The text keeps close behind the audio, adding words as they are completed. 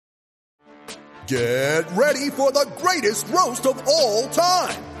Get ready for the greatest roast of all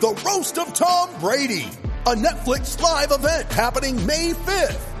time. The Roast of Tom Brady. A Netflix live event happening May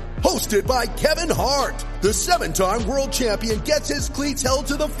 5th. Hosted by Kevin Hart. The 7-time world champion gets his cleats held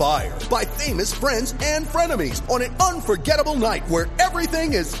to the fire by famous friends and frenemies on an unforgettable night where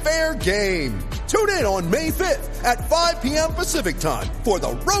everything is fair game. Tune in on May 5th at 5 p.m. Pacific time for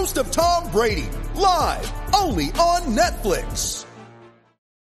the Roast of Tom Brady. Live only on Netflix.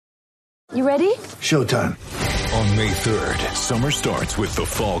 You ready? Showtime. On May 3rd, summer starts with The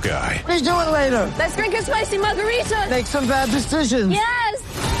Fall Guy. What are you doing later? Let's drink a spicy margarita. Make some bad decisions.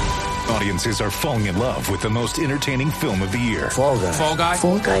 Yes! Audiences are falling in love with the most entertaining film of the year. Fall Guy. Fall Guy?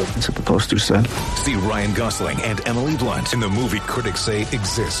 Fall Guy. That's what the poster said. See Ryan Gosling and Emily Blunt in the movie critics say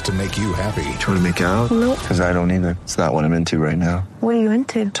exists to make you happy. Trying to make it out? Nope. Because I don't either. It's not what I'm into right now. What are you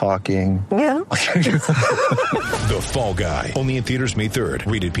into? Talking. Yeah. The Fall Guy. Only in theaters May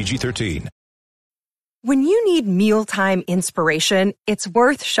 3rd. Rated PG-13. When you need mealtime inspiration, it's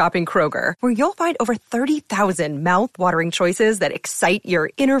worth shopping Kroger, where you'll find over 30,000 mouth-watering choices that excite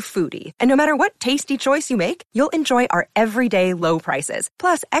your inner foodie. And no matter what tasty choice you make, you'll enjoy our everyday low prices,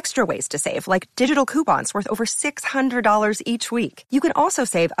 plus extra ways to save, like digital coupons worth over $600 each week. You can also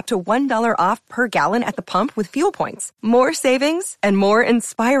save up to $1 off per gallon at the pump with fuel points. More savings and more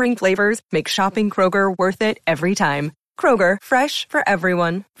inspiring flavors make shopping Kroger worth it every time. Kroger, fresh for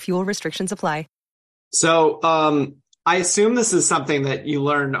everyone. Fuel restrictions apply. So I assume this is something that you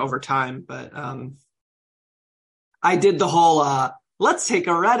learn over time, but I did the whole let's take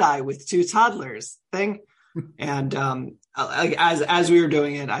a red eye with two toddlers thing. And as we were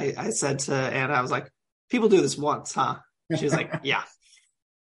doing it, I said to Anna, I was like, people do this once, huh? She was like, yeah.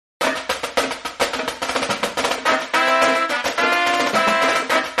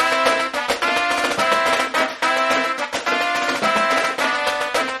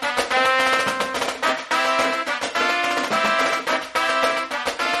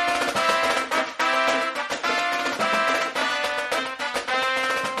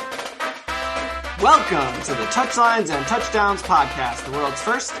 Welcome to the Touchlines and Touchdowns podcast, the world's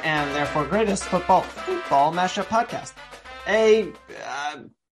first and therefore greatest football mashup podcast. A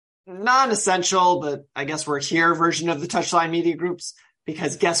non-essential, but I guess we're here version of the Touchline Media Groups,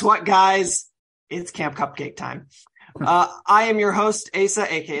 because guess what, guys? It's Camp Cupcake time. I am your host,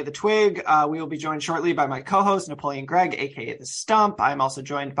 Asa, aka The Twig. We will be joined shortly by my co-host, Napoleon Gregg, aka The Stump. I'm also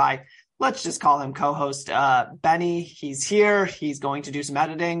joined by, let's just call him co-host, Benny. He's here. He's going to do some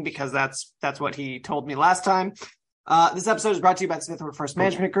editing because that's what he told me last time. This episode is brought to you by the Smith First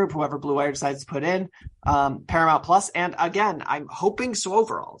Management Group, whoever Blue Wire decides to put in, Paramount Plus. And again, I'm hoping so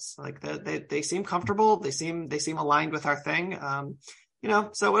overalls. Like they seem comfortable. They seem aligned with our thing.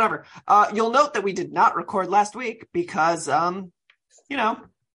 So whatever. You'll note that we did not record last week because, didn't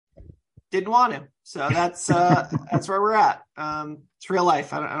want to. So that's where we're at. It's real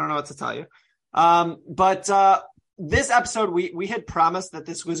life. I don't know what to tell you. But this episode, we had promised that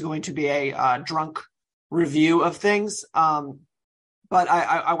this was going to be a drunk review of things. But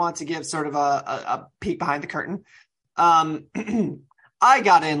I want to give sort of a peek behind the curtain. I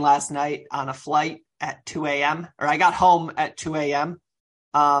got in last night on a flight at 2 a.m. or I got home at 2 a.m.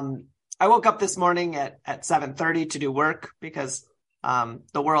 I woke up this morning at 7:30 to do work because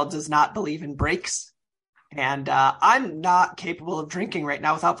the world does not believe in breaks. And I'm not capable of drinking right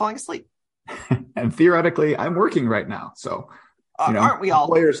now without falling asleep. And theoretically, I'm working right now. So, aren't we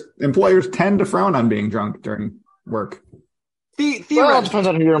all? Employers tend to frown on being drunk during work. Well, it depends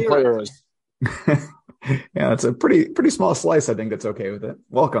on who your employer is. Yeah, it's a pretty small slice. I think that's okay with it.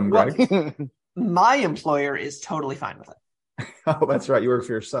 Welcome, Greg. Well, my employer is totally fine with it. Oh, that's right. You work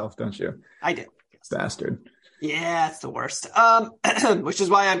for yourself, don't you? I do. Yes. Bastard. Yeah, it's the worst. Which is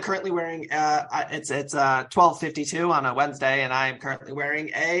why I'm currently wearing it's 12:52 on a Wednesday, and I'm currently wearing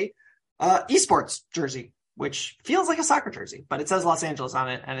a esports jersey, which feels like a soccer jersey, but it says Los Angeles on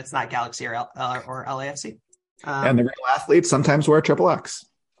it, and it's not Galaxy or LAFC. And the real athletes sometimes wear XXX.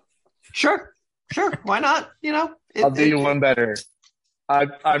 Sure. Why not? I'll do you one better.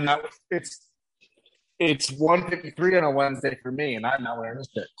 I'm not. It's 1:53 on a Wednesday for me, and I'm not wearing a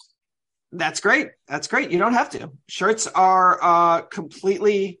shirt. That's great. You don't have to. Shirts are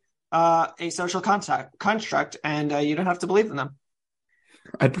completely a social construct, and you don't have to believe in them.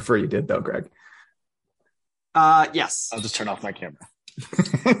 I'd prefer you did, though, Greg. Yes. I'll just turn off my camera.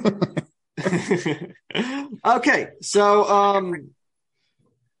 Okay, so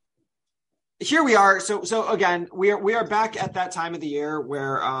here we are. So again, we are back at that time of the year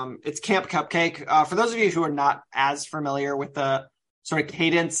where it's Camp Cupcake. For those of you who are not as familiar with the sort of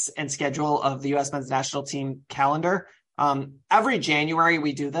cadence and schedule of the U.S. men's national team calendar, every January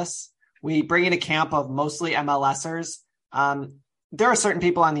we do this We bring in a camp of mostly MLSers. There are certain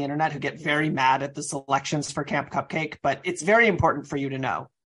people on the internet who get very mad at the selections for Camp Cupcake, but it's very important for you to know.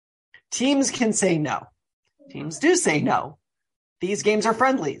 Teams can say no. Teams do say no. These games are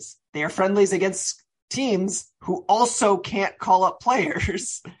friendlies. They are friendlies against teams who also can't call up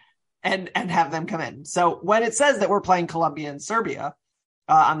players and have them come in. So when it says that we're playing Colombia and Serbia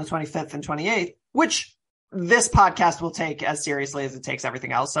on the 25th and 28th, which this podcast will take as seriously as it takes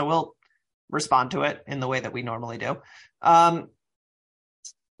everything else, so we'll respond to it in the way that we normally do.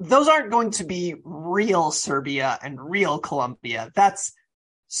 Those aren't going to be real Serbia and real Colombia. That's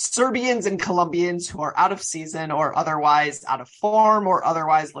Serbians and Colombians who are out of season or otherwise out of form or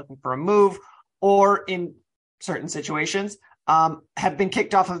otherwise looking for a move, or in certain situations have been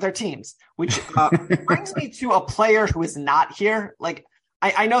kicked off of their teams, which brings me to a player who is not here. Like,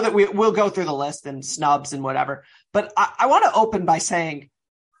 I know that we'll go through the list and snubs and whatever, but I want to open by saying,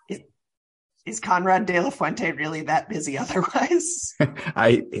 is Conrad De La Fuente really that busy otherwise?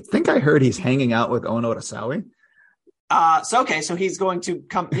 I think I heard he's hanging out with Ono Tasawi. So he's going to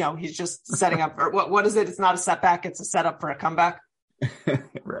come, he's just setting up, or what is it? It's not a setback. It's a setup for a comeback.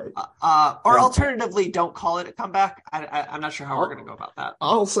 Right. Alternatively, don't call it a comeback. I'm not sure how we're going to go about that.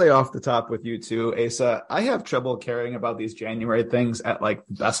 I'll say off the top with you too, Asa, I have trouble caring about these January things at like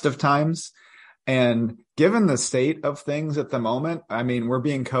best of times. And given the state of things at the moment, I mean, we're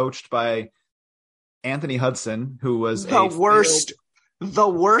being coached by Anthony Hudson, who was the worst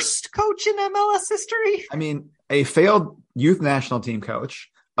coach in MLS history. I mean, a failed youth national team coach,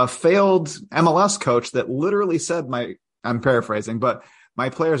 a failed MLS coach that literally said I'm paraphrasing, but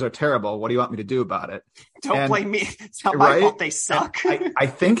my players are terrible. What do you want me to do about it? Don't blame me. It's not my fault they suck. I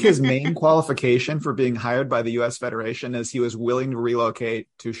think his main qualification for being hired by the U.S. Federation is he was willing to relocate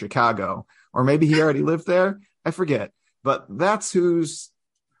to Chicago, or maybe he already lived there. I forget. But that's who's,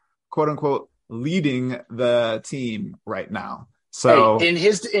 quote unquote, leading the team right now. So in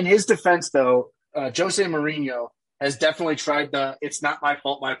his defense, though, Jose Mourinho has definitely tried the "it's not my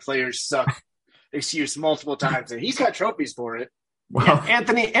fault, my players suck" excuse multiple times, and he's got trophies for it. Well, yeah,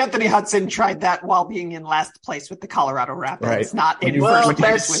 Anthony Hudson tried that while being in last place with the Colorado Rapids, right. Not in first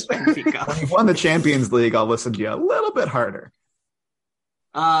place with Benfica. When you've won the Champions League, I'll listen to you a little bit harder.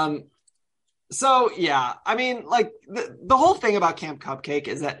 So yeah, I mean, like the whole thing about Camp Cupcake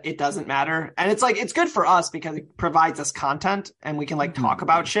is that it doesn't matter, and it's like it's good for us because it provides us content and we can like talk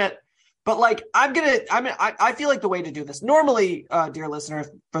about shit. But like I feel like the way to do this normally, dear listener,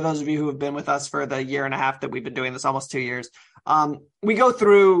 for those of you who have been with us for the year and a half that we've been doing this, almost 2 years, we go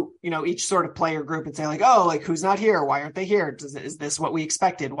through each sort of player group and say like, oh, like who's not here? Why aren't they here? Is this what we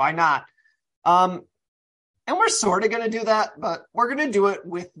expected? Why not? And we're sort of going to do that, but we're going to do it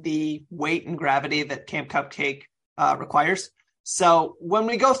with the weight and gravity that Camp Cupcake requires. So when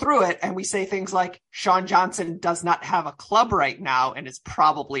we go through it and we say things like Sean Johnson does not have a club right now and is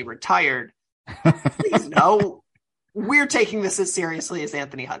probably retired, please know we're taking this as seriously as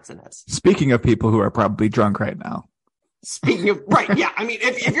Anthony Hudson is. Speaking of people who are probably drunk right now. Speaking of, right, yeah. I mean,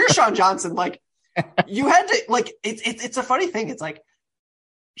 if you're Sean Johnson, like you had to, like, it's a funny thing. It's like,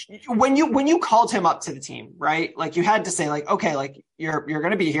 when you called him up to the team, right? Like you had to say like, okay, like you're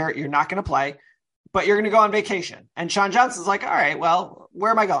going to be here. You're not going to play, but you're going to go on vacation. And Sean Johnson's like, all right, well, where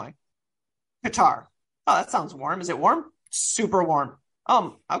am I going? Qatar. Oh, that sounds warm. Is it warm? Super warm.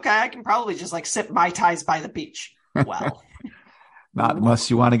 Okay. I can probably just like sip Mai Tais by the beach. Well, not unless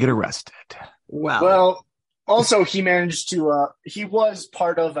you want to get arrested. Well, also he managed to, he was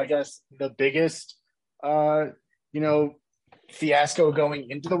part of, I guess, the biggest, fiasco going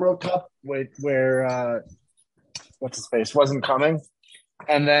into the World Cup where what's his face wasn't coming,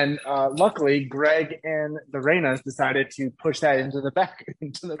 and then luckily Greg and the Reynas decided to push that into the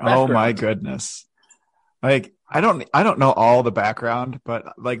background. Oh my goodness! Like I don't know all the background, but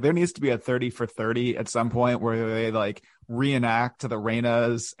like there needs to be a 30 for 30 at some point where they like reenact the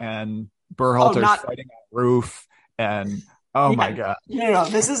Reynas and Berhalter's fighting on the roof, and my god! No,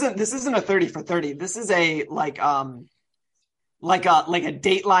 this isn't a 30 for 30. This is a like a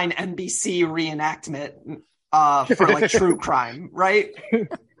Dateline NBC reenactment for like true crime, right?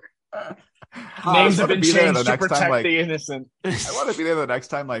 Names have been changed to protect the innocent. I want to be there the next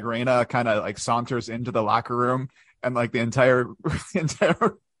time like Reyna kind of like saunters into the locker room and like the entire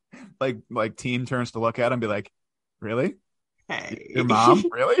like team turns to look at him and be like, really? Hey. Your mom?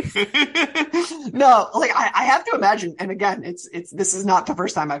 Really? No, like I have to imagine, and again, it's this is not the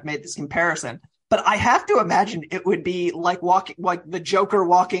first time I've made this comparison. But I have to imagine it would be like the Joker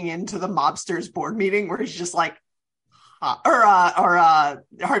walking into the mobsters board meeting where he's just like, or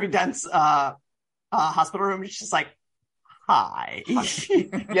Harvey Dent's hospital room. He's just like, hi.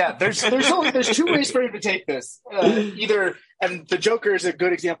 Yeah, there's two ways for him to take this. Either, and the Joker is a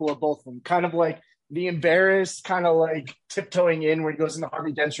good example of both of them. Kind of like the embarrassed, kind of like tiptoeing in where he goes into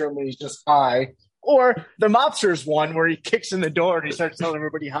Harvey Dent's room and he's just hi. Or the mobster's one where he kicks in the door and he starts telling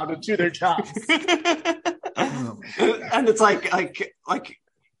everybody how to do their jobs. And it's like,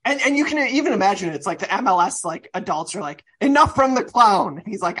 and you can even imagine it's like the MLS like adults are like, enough from the clown. And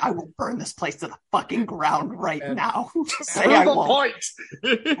he's like, I will burn this place to the fucking ground right now. Say Prove I a won't. point.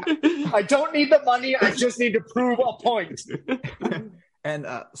 I don't need the money. I just need to prove a point. And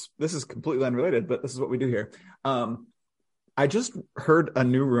this is completely unrelated, but this is what we do here. I just heard a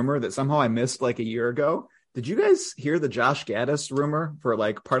new rumor that somehow I missed like a year ago. Did you guys hear the Josh Gaddis rumor for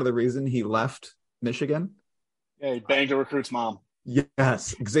like part of the reason he left Michigan? Yeah, he banged a recruit's mom.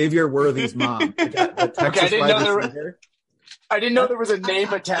 Yes, Xavier Worthy's mom. Okay, I didn't know there was a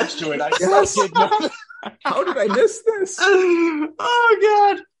name attached to it. I did know that. How did I miss this? Oh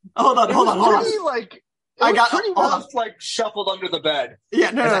God! Hold on. Pretty, like, I got pretty rough, like shuffled under the bed.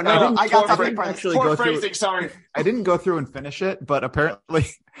 Yeah, no. I got something for actually Poor go phrasing, through. sorry. I didn't go through and finish it, but apparently,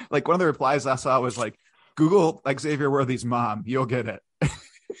 like one of the replies I saw was like, "Google like Xavier Worthy's mom, you'll get it."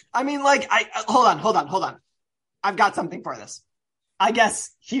 I mean, like, hold on. I've got something for this. I guess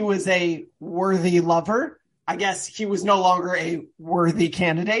he was a worthy lover. I guess he was no longer a worthy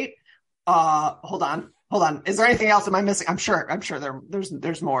candidate. Hold on. Is there anything else? Am I missing? I'm sure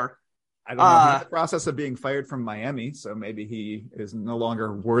there's more. I don't know. He's in the process of being fired from Miami, so maybe he is no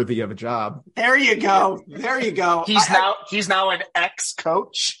longer worthy of a job. There you go. He's now an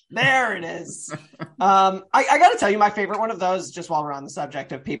ex-coach. There it is. I got to tell you, my favorite one of those, just while we're on the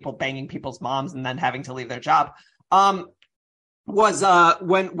subject of people banging people's moms and then having to leave their job, was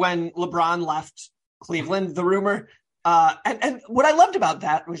when LeBron left Cleveland, the rumor. And what I loved about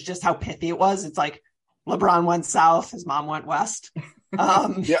that was just how pithy it was. It's like LeBron went south, his mom went west.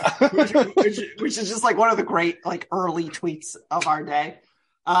 Which is just like one of the great like early tweets of our day.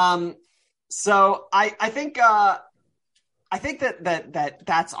 So I think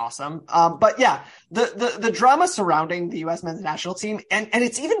that's awesome. But yeah, the drama surrounding the U.S. men's national team, and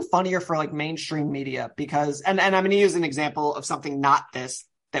it's even funnier for like mainstream media because, and I'm going to use an example of something not this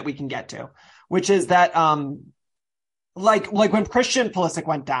that we can get to, which is that like when Christian Pulisic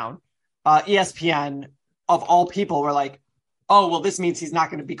went down, ESPN of all people were like, oh, well, this means he's not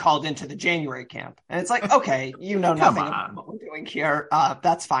going to be called into the January camp. And it's like, okay, you know nothing about what we're doing here.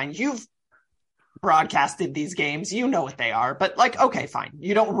 That's fine. You've broadcasted these games. You know what they are. But like, okay, fine.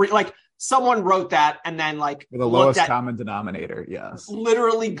 You don't like someone wrote that and then like the lowest common denominator. Yes.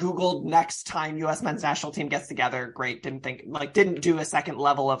 Literally Googled next time U.S. men's national team gets together. Great. Didn't do a second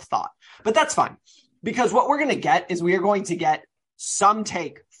level of thought. But that's fine. Because what we're going to get is we are going to get some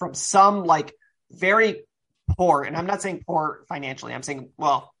take from some like very poor, and I'm not saying poor financially, I'm saying,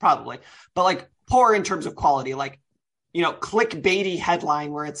 well, probably, but like poor in terms of quality, like, you know, clickbaity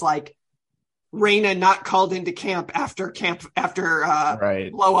headline where it's like Reyna not called into camp after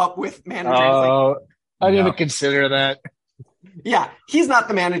blow up with manager. Oh, I didn't consider that. Yeah, he's not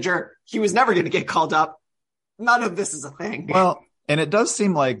the manager. He was never going to get called up. None of this is a thing. Well, and it does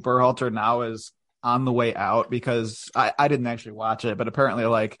seem like Berhalter now is on the way out because I didn't actually watch it, but apparently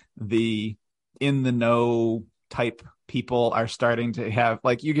like the in the know type people are starting to have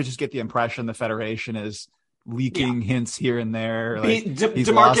like you could just get the impression the Federation is leaking hints here and there. Like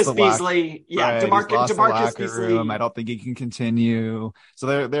DeMarcus Beasley, DeMarcus Beasley. I don't think he can continue.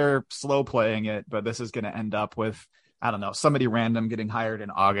 So they're slow playing it, but this is going to end up with I don't know somebody random getting hired in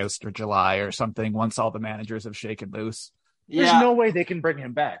August or July or something once all the managers have shaken loose. There's no way they can bring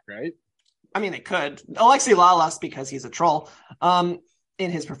him back, right? I mean, they could. Alexi Lalas because he's a troll. In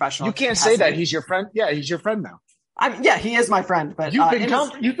his professional, you can't say that he's your friend. Yeah, he's your friend now. He is my friend, but you've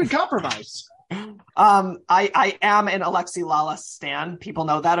been compromised. I am an Alexi Lalas stan. People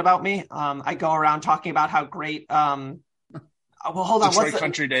know that about me. I go around talking about how great. Well, hold on. Detroit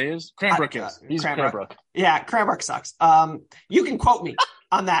Country Day is Cranbrook is. He's Cranbrook. Yeah, Cranbrook sucks. You can quote me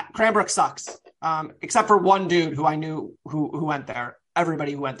on that. Cranbrook sucks. Except for one dude who I knew who went there.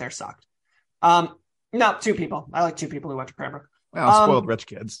 Everybody who went there sucked. No, two people. I like two people who went to Cranbrook. Well, spoiled rich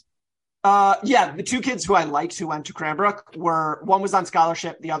kids. Yeah, the two kids who I liked who went to Cranbrook were one was on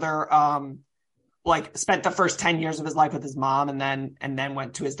scholarship, the other like spent the first 10 years of his life with his mom and then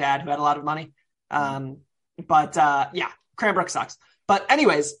went to his dad who had a lot of money. But yeah, Cranbrook sucks. But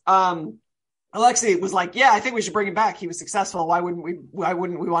anyways, Alexi was like, yeah, I think we should bring him back. He was successful. Why wouldn't we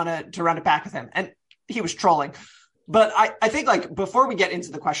want to run it back with him? And he was trolling. But I think like before we get into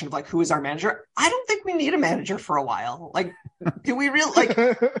the question of like who is our manager, I don't think we need a manager for a while. Like, do we really like?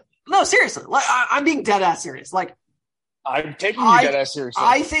 No, seriously. Like, I'm being dead ass serious. Like, I'm taking you dead ass seriously.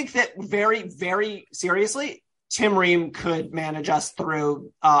 I think that very, very seriously, Tim Ream could manage us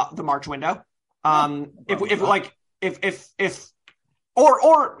through the March window. Or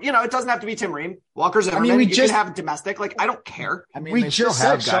it doesn't have to be Tim Ream. Walker Zimmerman, you can have domestic. Like, I don't care. I mean, we just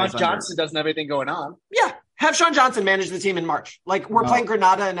said Sean Johnson doesn't have anything going on. Yeah, have Sean Johnson manage the team in March. Like, we're playing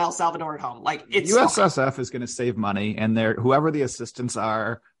Granada and El Salvador at home. Like, it's USSF is going to save money, and whoever the assistants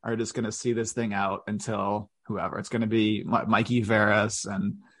are just going to see this thing out until whoever. It's going to be Mikey Veras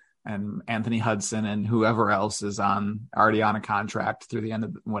and Anthony Hudson and whoever else is already on a contract through the end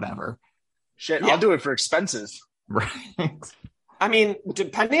of whatever. Shit, I'll do it for expenses. Right. I mean,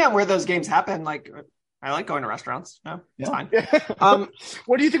 depending on where those games happen, like, I like going to restaurants. No, it's fine.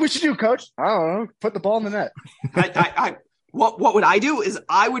 What do you think we should do, Coach? I don't know. Put the ball in the net. What would I do is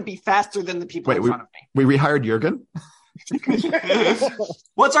I would be faster than the people in front of me. We rehired Jurgen?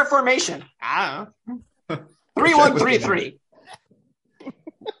 What's our formation? I don't know. 3-1-3-3.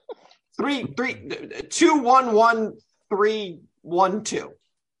 2-1-1-3-1-2.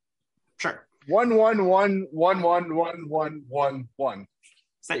 Sure. 1-1-1-1-1-1-1-1.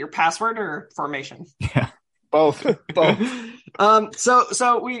 Is that your password or formation? Yeah, both. So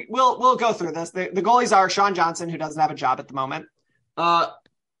we'll go through this. The goalies are Sean Johnson, who doesn't have a job at the moment.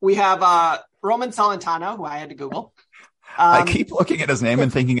 We have Roman Celentano, who I had to Google. I keep looking at his name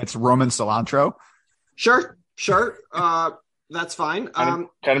and thinking it's Roman Cilantro. Sure. That's fine. Kind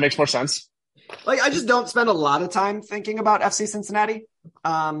of makes more sense. Like, I just don't spend a lot of time thinking about FC Cincinnati.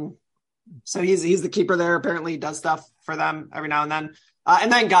 So he's the keeper there. Apparently, he does stuff for them every now and then.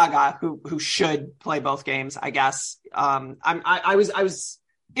 And then Gaga, who should play both games, I guess. I was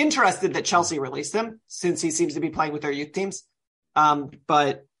interested that Chelsea released him since he seems to be playing with their youth teams.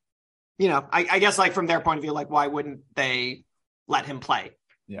 But I guess, like, from their point of view, like, why wouldn't they let him play?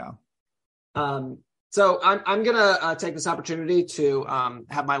 Yeah. So I'm gonna take this opportunity to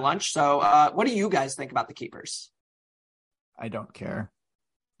have my lunch. So what do you guys think about the keepers? I don't care.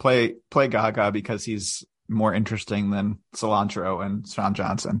 Play Gaga because he's more interesting than Cilantro and Sean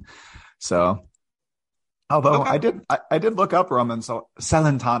Johnson. So, although okay. I did look up Roman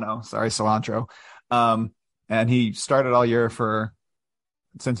Celentano, Cilantro, and he started all year for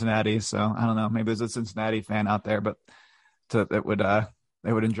Cincinnati. So I don't know, maybe there's a Cincinnati fan out there, but they would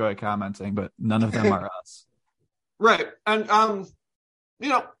enjoy commenting, but none of them are us. Right, and I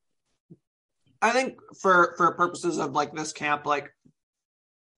think for purposes of, like, this camp, like,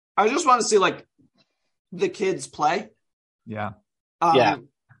 I just want to see, like, the kids play. Yeah.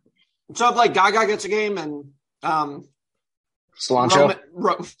 So if, like, Gaga gets a game and Cilantro,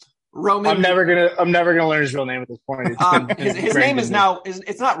 Roman. I'm never gonna learn his real name at this point. His name is now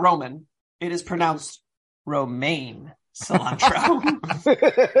it's not Roman. It is pronounced Romaine Cilantro.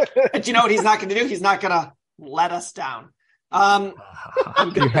 And you know what he's not going to do? He's not going to let us down. You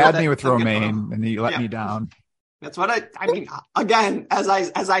had me with Romaine, and you let me down. That's what I mean. Again, as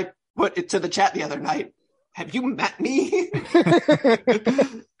I put it to the chat the other night, have you met me?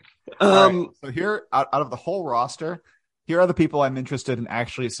 Right, so here, out of the whole roster, here are the people I'm interested in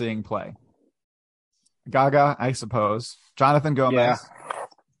actually seeing play. Gaga, I suppose. Jonathan Gomez.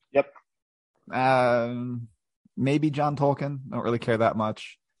 Yeah. Yep. Maybe John Tolkien. Don't really care that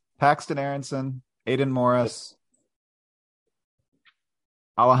much. Paxton Aronson, Aiden Morris,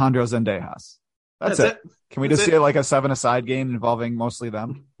 Alejandro Zendejas. That's it. Can we just see like a 7-a-side game involving mostly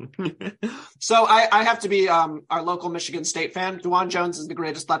them? So I have to be our local Michigan State fan. DeJuan Jones is the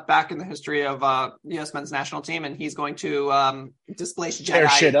greatest left back in the history of the U.S. men's national team, and he's going to displace Jedi. Tear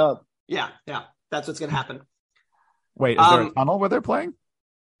shit up. Yeah. That's what's going to happen. Wait, is there a tunnel where they're playing?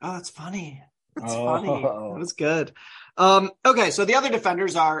 Oh, that's funny. That's funny. That was good. Okay, so the other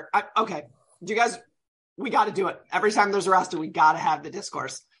defenders are okay. Do you guys? We got to do it every time there's a roster. We got to have the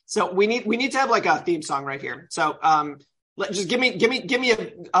discourse. So we need to have like a theme song right here. So just give me a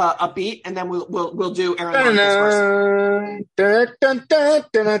beat, and then we'll do Aaron Long discourse.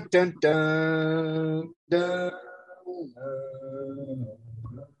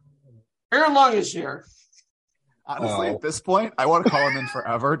 Aaron Long is here. Honestly, at this point, I want to call him in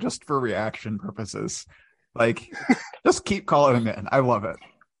forever just for reaction purposes. Like, just keep calling him in. I love it.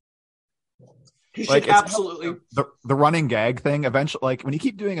 He should absolutely. The running gag thing, eventually, like, when you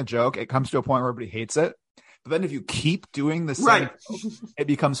keep doing a joke, it comes to a point where everybody hates it. But then if you keep doing the same joke, it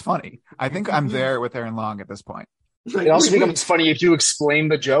becomes funny. I think I'm there with Aaron Long at this point. It also becomes funny if you explain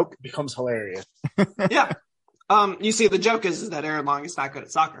the joke. It becomes hilarious. Yeah. You see, the joke is that Aaron Long is not good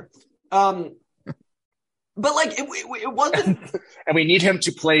at soccer. But like it wasn't. And we need him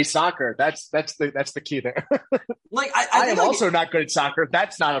to play soccer. That's the key there. Like I am like, also not good at soccer.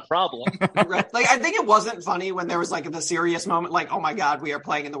 That's not a problem. Right. Like I think it wasn't funny when there was like the serious moment, like, oh my God, we are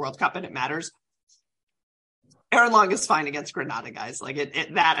playing in the World Cup and it matters. Aaron Long is fine against Granada, guys. Like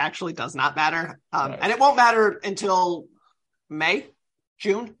it that actually does not matter. Right. And it won't matter until May,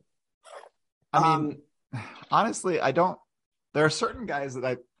 June. I mean, honestly, there are certain guys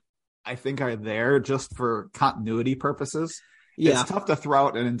that I think are there just for continuity purposes. Yeah. It's tough to throw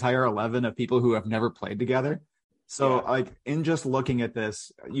out an entire 11 of people who have never played together. So like in just looking at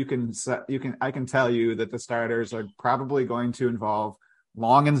this, I can tell you that the starters are probably going to involve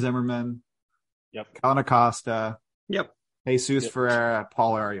Long and Zimmerman. Yep. Colin Acosta. Yep. Jesus Ferreira,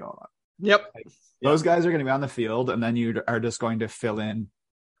 Paul Arriola. Yep. Those guys are going to be on the field, and then you are just going to fill in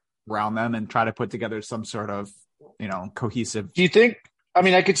around them and try to put together some sort of, cohesive. Do you think? I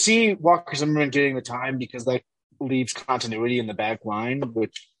mean, I could see Walker Zimmerman getting the time because that leaves continuity in the back line,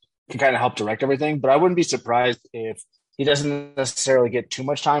 which can kind of help direct everything. But I wouldn't be surprised if he doesn't necessarily get too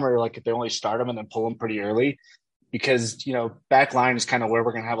much time, or like if they only start him and then pull him pretty early, because back line is kind of where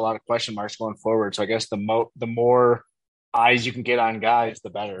we're going to have a lot of question marks going forward. So I guess the more eyes you can get on guys,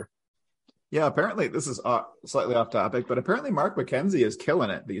 the better. Yeah, apparently this is slightly off topic, but apparently Mark McKenzie is killing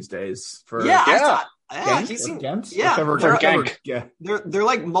it these days. They're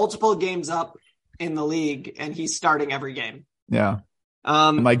like multiple games up in the league, and he's starting every game. Yeah,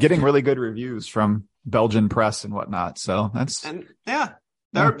 and like getting really good reviews from Belgian press and whatnot. So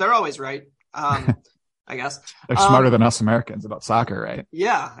they're always right. I guess they're smarter than us Americans about soccer, right?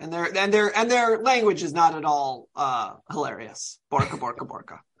 Yeah, and their language is not at all hilarious. Borka, borka,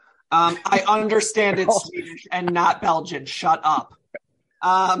 borka. I understand it's Swedish and not Belgian. Shut up.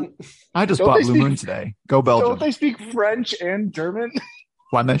 I just bought Blue Moon today. Go Belgium. Don't they speak French and German?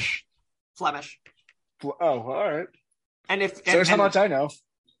 Flemish. Oh, all right. And there's how much I know.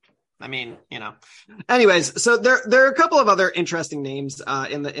 I mean, Anyways, so there are a couple of other interesting names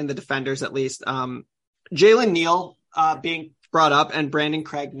in the defenders, at least. Jalen Neal being brought up and Brandon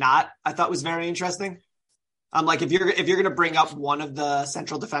Craig not, I thought was very interesting. Like if you're going to bring up one of the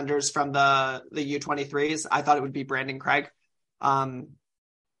central defenders from the U23s, I thought it would be Brandon Craig.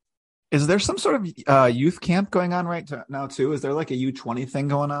 Is there some sort of youth camp going on right now too? Is there like a U20 thing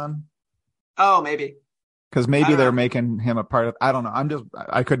going on? Oh, maybe. Because maybe they're making him a part of. I don't know.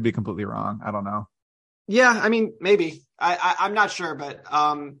 I could be completely wrong. I don't know. Yeah, I mean, maybe. I'm not sure, but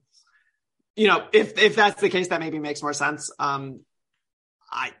if that's the case, that maybe makes more sense.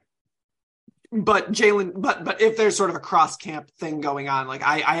 But Jalen, but if there's sort of a cross camp thing going on, like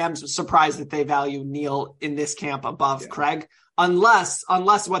I am surprised that they value Neal in this camp above Craig, unless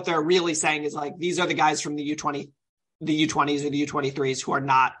what they're really saying is like, these are the guys from the U20s or the U23s who are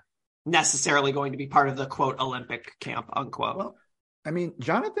not necessarily going to be part of the quote Olympic camp, unquote. Well, I mean,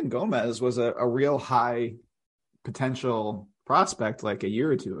 Jonathan Gomez was a real high potential prospect like a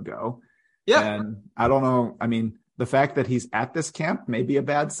year or two ago. Yeah. And I don't know. I mean, the fact that he's at this camp may be a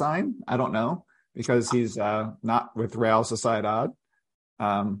bad sign. I don't know, because he's not with Real Sociedad.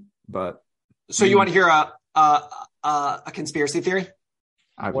 But so you want to hear a conspiracy theory?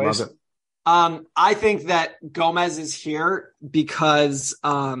 I love it. I think that Gomez is here because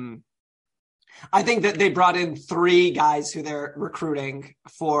I think that they brought in 3 guys who they're recruiting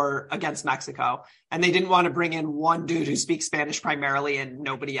for against Mexico, and they didn't want to bring in one dude who speaks Spanish primarily and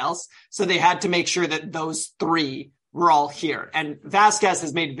nobody else. So they had to make sure that those 3 were all here. And Vasquez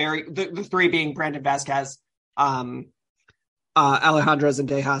has made the 3 being Brandon Vasquez, Alejandro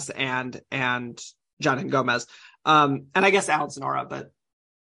Zendejas, and Jonathan Gomez. And I guess Alan Sonora, but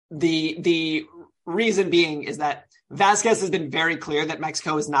the reason being is that Vasquez has been very clear that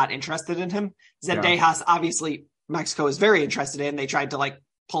Mexico is not interested in him. Zendejas, obviously, Mexico is very interested in. They tried to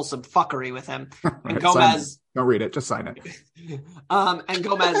pull some fucking with him. And Gomez, don't read it, just sign it. And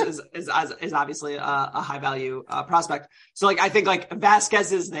Gomez is obviously a high value prospect. So I think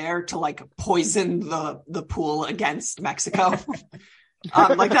Vasquez is there to poison the pool against Mexico.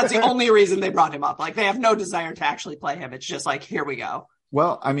 That's the only reason they brought him up. They have no desire to actually play him. It's just here we go.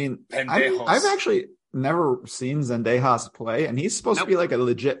 Well, I mean, I've actually never seen Zendejas play, and he's supposed to be a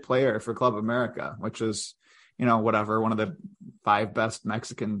legit player for Club America, which is, one of the 5 best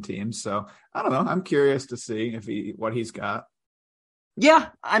Mexican teams. So I don't know. I'm curious to see what he's got. Yeah,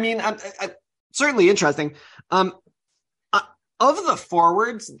 I mean, certainly interesting. Of the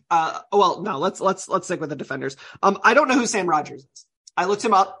forwards, let's stick with the defenders. I don't know who Sam Rogers is. I looked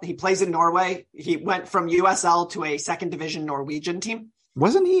him up. He plays in Norway. He went from USL to a 2nd division Norwegian team.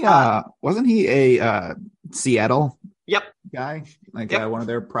 Wasn't he a Seattle guy? One of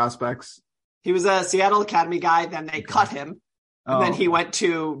their prospects? He was a Seattle Academy guy. Then they cut him. And then he went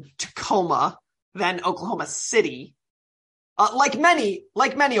to Tacoma, then Oklahoma City. Like many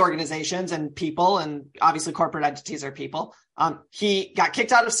organizations and people, and obviously corporate entities are people, he got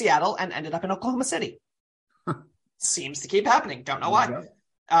kicked out of Seattle and ended up in Oklahoma City. Seems to keep happening. Don't know why.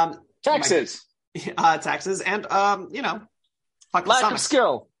 Taxes. Taxes and, lack of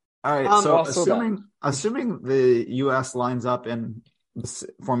skill. All right, so assuming the U.S. lines up in the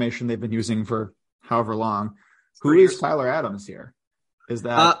formation they've been using for however long, who is Tyler Adams here? Is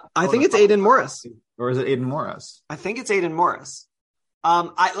that I think it's Aiden Morris. Or is it Aiden Morris? I think it's Aiden Morris.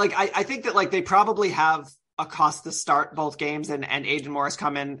 I think that like they probably have Acosta start both games and Aiden Morris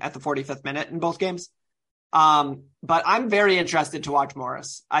come in at the 45th minute in both games. But I'm very interested to watch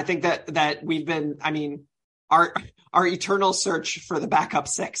Morris. I think that we've been, I mean, our eternal search for the backup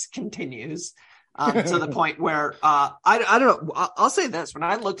six continues to the point where I don't know. I'll say this: when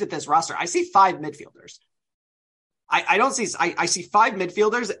I looked at this roster, I see 5 midfielders. I see 5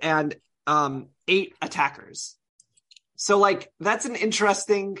 midfielders and 8 attackers. So like that's an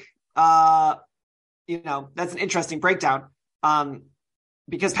interesting breakdown.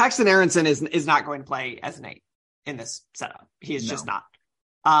 Because Paxton Aronson is not going to play as an 8 in this setup. He is just not.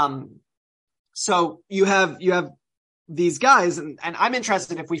 So you have these guys, and I'm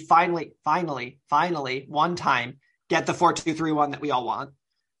interested if we finally one time get the 4-2-3-1 that we all want.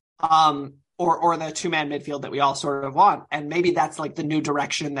 Or the 2-man midfield that we all sort of want. And maybe that's like the new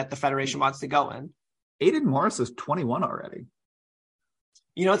direction that the Federation wants to go in. Aiden Morris is 21 already.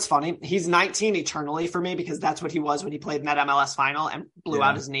 You know, it's funny. He's 19 eternally for me because that's what he was when he played in that MLS final and blew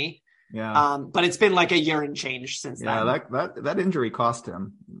out his knee. Yeah. But it's been like a year and change since then. Yeah, that injury cost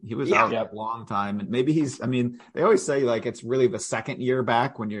him. He was out a long time. And maybe they always say like it's really the second year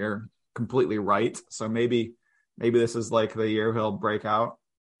back when you're completely right. So maybe this is like the year he'll break out.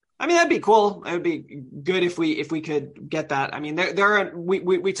 I mean, that'd be cool. It would be good if we could get that. I mean,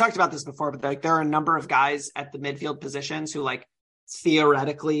 we talked about this before, but like there are a number of guys at the midfield positions who like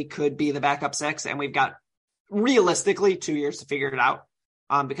theoretically could be the backup 6, and we've got realistically 2 years to figure it out.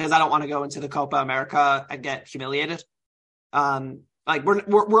 Because I don't want to go into the Copa America and get humiliated. Like we're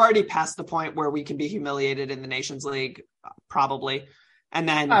already past the point where we can be humiliated in the Nations League, probably. And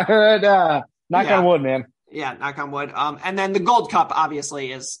then I heard knock on wood, man. Yeah, knock on wood. And then the Gold Cup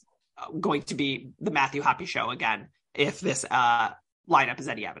obviously is going to be the Matthew Hoppe show again if this lineup is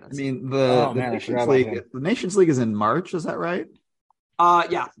any evidence. I mean, the Nations League is in March, is that right?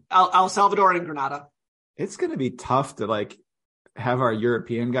 Yeah, El Salvador and Grenada. It's going to be tough to like have our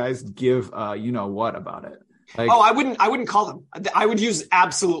European guys give you know what about it. Like, I wouldn't call them. I would use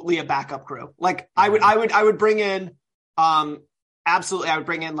absolutely a backup crew. Like I would bring in absolutely. I would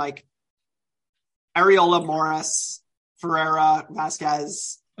bring in like Areola, Morris, Ferreira,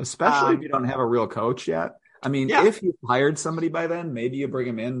 Vasquez. Especially if you don't have a real coach yet. I mean, if you've hired somebody by then, maybe you bring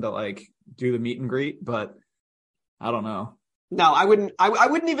him in to like do the meet and greet, but I don't know. No, I wouldn't. I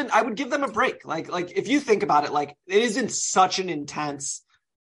wouldn't even. I would give them a break. Like if you think about it, like it isn't such an intense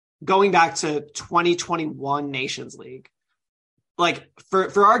going back to 2021 Nations League. Like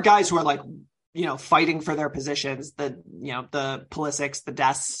for our guys who are like, you know, fighting for their positions, the Pulisics, the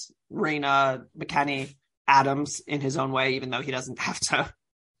Des, Reyna, McKennie, Adams in his own way, even though he doesn't have to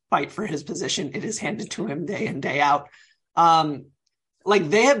fight for his position, it is handed to him day in, day out. Like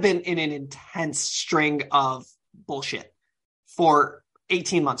they have been in an intense string of bullshit for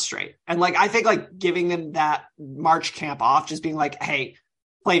 18 months straight. And like, I think like giving them that March camp off, just being like, hey,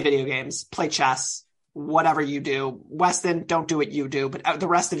 play video games, play chess, whatever you do. Weston, don't do what you do, but the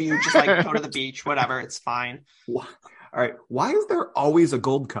rest of you just like go to the beach, whatever. It's fine. All right. Why is there always a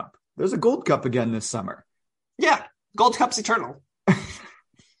Gold Cup? There's a Gold Cup again this summer. Yeah. Gold Cup's eternal.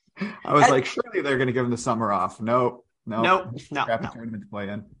 I was like, surely they're going to give them the summer off. No. Crappy tournament to play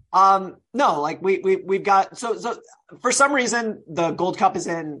in. No, like we've got so for some reason the Gold Cup is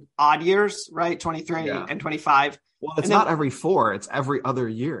in odd years, right? 23 and 25. Well, it's not every 4, it's every other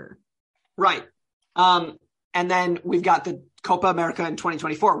year. Right. And then we've got the Copa America in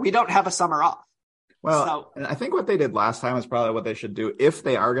 2024. We don't have a summer off. Well, I think what they did last time is probably what they should do if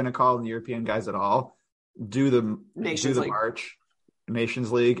they are going to call in the European guys at all. Do the March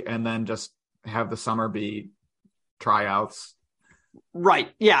Nations League and then just have the summer be tryouts. Right.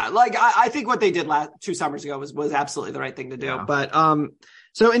 Yeah. Like I think what they did 2 summers ago was absolutely the right thing to do. Yeah. But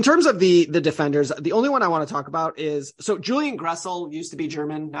so in terms of the defenders, the only one I want to talk about is Julian Gressel used to be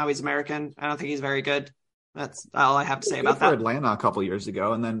German. Now he's American. I don't think he's very good. That's all I have to say about that. Atlanta a couple years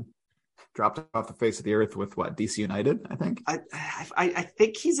ago and then dropped off the face of the earth with DC United, I think. I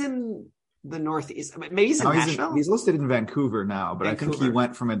think he's in the Northeast. Maybe he's in No, Nashville. he's listed in Vancouver now, but I think he Vancouver.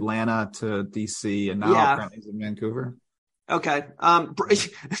 went from Atlanta to DC, and now Yeah. apparently he's in Vancouver. Okay.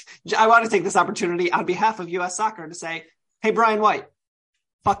 I want to take this opportunity on behalf of U.S. Soccer to say, hey, Brian White,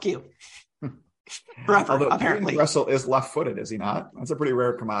 fuck you. Forever, Although apparently. Russell is left-footed, is he not? That's a pretty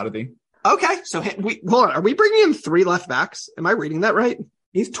rare commodity. Okay, so hold on. Are we bringing in 3 left backs? Am I reading that right?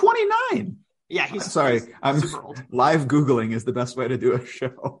 He's 29. Yeah, he's Sorry, I'm super old. live Googling is the best way to do a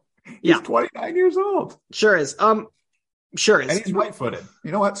show. He's Yeah. 29 years old. Sure is. Sure is. And he's right-footed.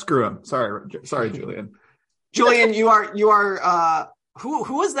 You know what? Screw him. Sorry, Julian. Julian, you are.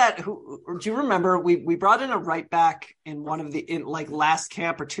 Who was that? Who do you remember? We brought in a right back in one of the last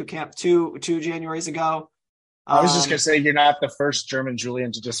camp or two Januaries ago. I was just gonna say you're not the first German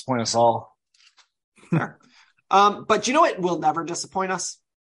Julian to disappoint us all. Fair. But you know what will never disappoint us?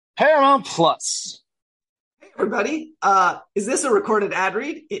 Paramount Plus. Hey everybody, is this a recorded ad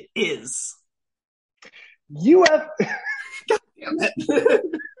read? It is. UF. Damn it.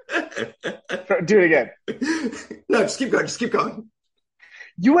 Do it again. No, just keep going. Just keep going.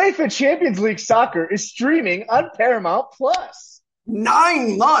 UEFA Champions League soccer is streaming on Paramount Plus.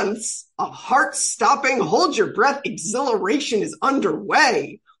 9 months of heart-stopping, hold-your-breath exhilaration is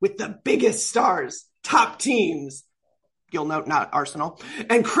underway with the biggest stars, top teams, you'll note not Arsenal,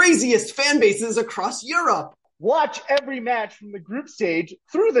 and craziest fan bases across Europe. Watch every match from the group stage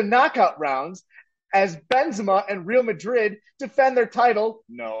through the knockout rounds as Benzema and Real Madrid defend their title,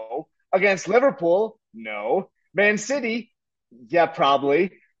 no. Against Liverpool, no. Man City, yeah,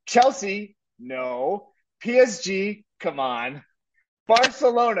 probably. Chelsea, no. PSG, come on.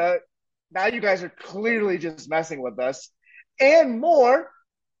 Barcelona, now you guys are clearly just messing with us. And more,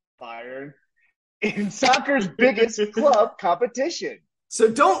 Bayern, in soccer's biggest club competition. So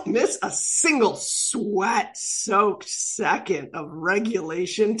don't miss a single sweat-soaked second of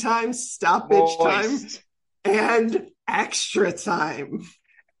regulation time, stoppage time, and extra time.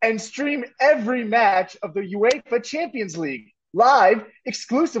 And stream every match of the UEFA Champions League live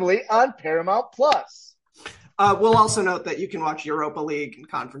exclusively on Paramount Plus. We'll also note that you can watch Europa League and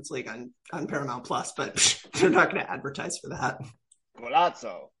Conference League on Paramount Plus, but they're not going to advertise for that.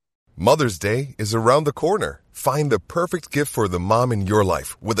 Golazo. Mother's Day is around the corner. Find the perfect gift for the mom in your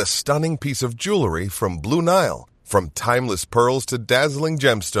life with a stunning piece of jewelry from Blue Nile. From timeless pearls to dazzling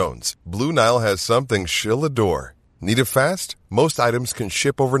gemstones, Blue Nile has something she'll adore. Need it fast? Most items can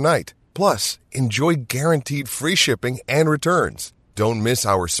ship overnight. Plus, enjoy guaranteed free shipping and returns. Don't miss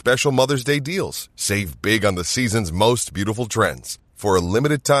our special Mother's Day deals. Save big on the season's most beautiful trends. For a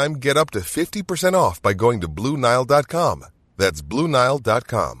limited time, get up to 50% off by going to BlueNile.com. That's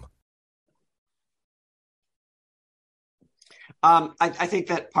BlueNile.com. I think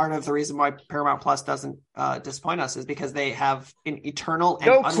that part of the reason why Paramount Plus doesn't disappoint us is because they have an eternal and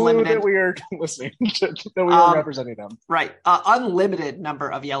No unlimited. clue that we are listening to, that we are representing them. Right. Unlimited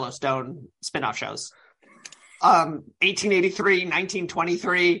number of Yellowstone spinoff shows. 1883,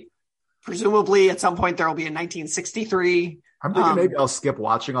 1923. Presumably at some point there will be a 1963. I'm thinking maybe I'll skip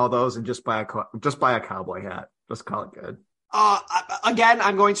watching all those and just buy a cowboy hat. Just call it good. Again,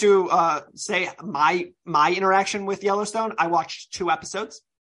 I'm going to say my interaction with Yellowstone. I watched 2 episodes,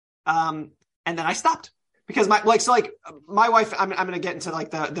 and then I stopped because my wife. I'm going to get into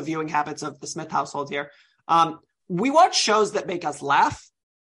like the viewing habits of the Smith household here. We watch shows that make us laugh,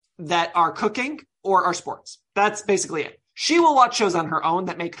 that are cooking or are sports. That's basically it. She will watch shows on her own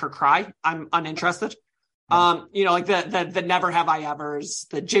that make her cry. I'm uninterested. Like the Never Have I Evers,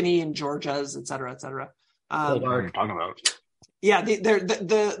 the Ginny and Georgias, et cetera, et cetera. What are you talking about? Yeah,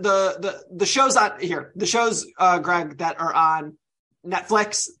 the shows on here, the shows, Greg, that are on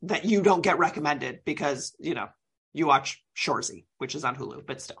Netflix that you don't get recommended because you watch Shoresy, which is on Hulu,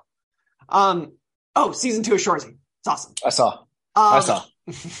 but still. Season 2 of Shoresy, it's awesome. I saw.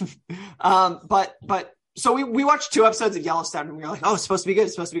 But so we watched 2 episodes of Yellowstone and we were like, oh, it's supposed to be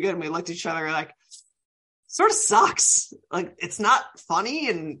good, and we looked at each other and we were like, sort of sucks. Like, it's not funny,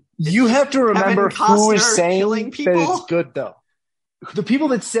 and you have to remember who is saying that it's good, though. The people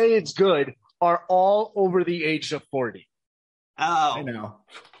that say it's good are all over the age of 40. Oh, I know.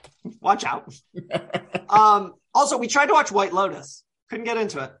 Watch out. Also, we tried to watch White Lotus. Couldn't get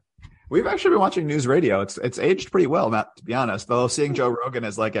into it. We've actually been watching news radio. It's aged pretty well, not to be honest. Though seeing Joe Rogan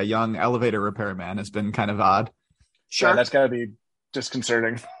as like a young elevator repairman has been kind of odd. Sure, yeah, that's got to be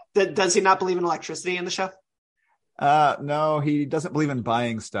disconcerting. Does he not believe in electricity in the show? No, he doesn't believe in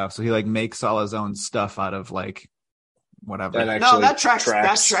buying stuff, so he like makes all his own stuff out of like whatever. That tracks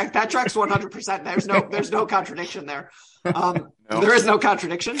 100%. There's no contradiction there. No. There is no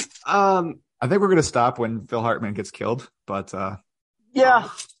contradiction. I think we're gonna stop when Phil Hartman gets killed, but yeah.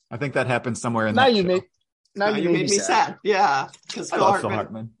 I think that happened somewhere in Now that you show. made Me sad. Yeah, because I love Phil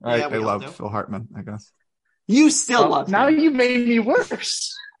Hartman. All right, we all love do. Phil Hartman, I guess. You still love him. Now you made me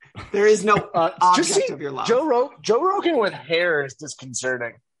worse. There is no object Just see, of your love. Joe Rogan with hair is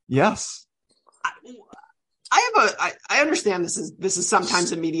disconcerting. Yes. I understand this is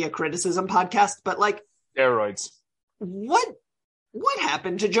sometimes a media criticism podcast, but like Steroids. what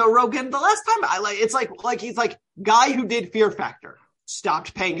happened to Joe Rogan the last time? It's like he's like guy who did Fear Factor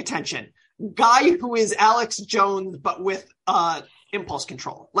stopped paying attention. Guy who is Alex Jones but with impulse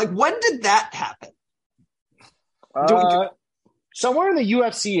control. Like when did that happen? Somewhere in the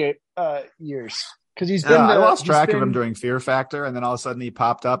UFC years, because he's been. I lost track of him during Fear Factor, and then all of a sudden he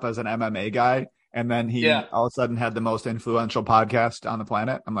popped up as an MMA guy, and then he all of a sudden had the most influential podcast on the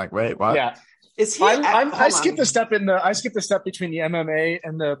planet. I'm like, wait, what? Yeah, is he? I skipped a step between the MMA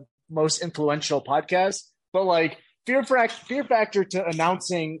and the most influential podcast, but like Fear Factor to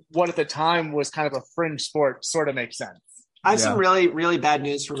announcing what at the time was kind of a fringe sport sort of makes sense. I have some really, really bad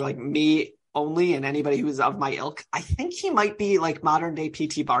news for like me only and anybody who is of my ilk. I think he might be like modern day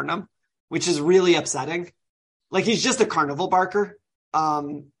P.T. Barnum, which is really upsetting. Like he's just a carnival barker.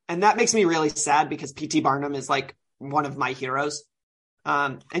 And that makes me really sad because P.T. Barnum is like one of my heroes.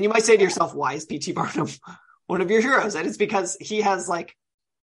 And you might say to yourself, why is P.T. Barnum one of your heroes? And it's because he has like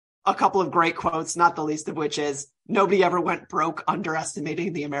a couple of great quotes, not the least of which is nobody ever went broke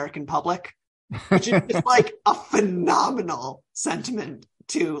underestimating the American public, which is just like a phenomenal sentiment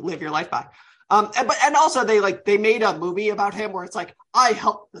to live your life by. And also they made a movie about him where it's like, I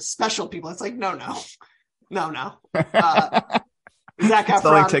help the special people. It's like, no. Zac Efron,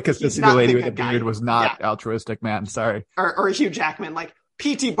 Selling tickets to see the lady with the guy. beard was not altruistic, man. Sorry. Or Hugh Jackman, like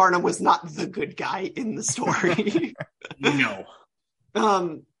P.T. Barnum was not the good guy in the story. No.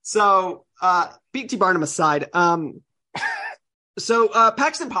 So P.T. Barnum aside, so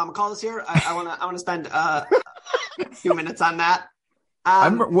Paxton Pomykal is here. I want to spend a few minutes on that.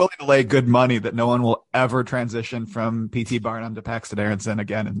 I'm willing to lay good money that no one will ever transition from P.T. Barnum to Paxton Aronson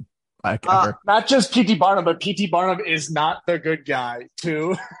again, and ever. Not just P.T. Barnum, but P.T. Barnum is not the good guy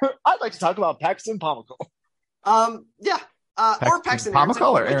too. I'd like to talk about Paxton Pomykal. Or Paxton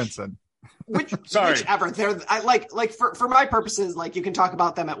Pomykal or Aronson. Whichever. They're for my purposes, like you can talk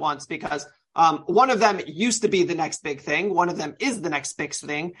about them at once because one of them used to be the next big thing. One of them is the next big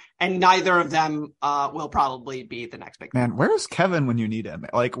thing, and neither of them will probably be the next big thing. Man, where's Kevin when you need him?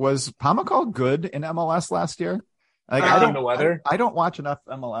 Like, was Pomykal good in MLS last year? Like, I don't know whether. I don't watch enough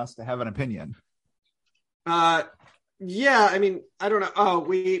MLS to have an opinion. Yeah, I mean, I don't know.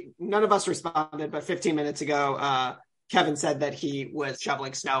 None of us responded, but 15 minutes ago, Kevin said that he was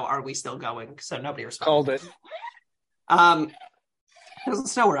shoveling snow. Are we still going? So nobody responded. Called it. It doesn't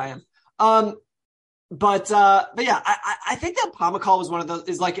snow where I am. But yeah, I think that Pomykal was one of those,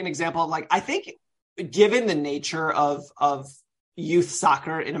 is like an example of like, I think given the nature of youth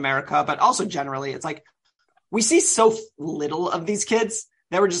soccer in America, but also generally, it's like, we see so little of these kids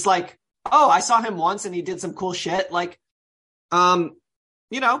that we're just like, oh, I saw him once and he did some cool shit. Like, yeah,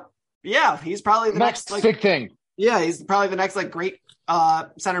 he's probably the next like big thing. Yeah, he's probably the next like great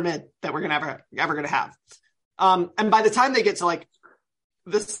center mid that we're gonna ever gonna have. And by the time they get to like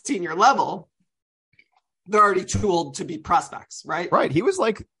the senior level, they're already too old to be prospects, right? Right. He was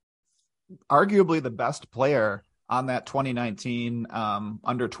like arguably the best player on that 2019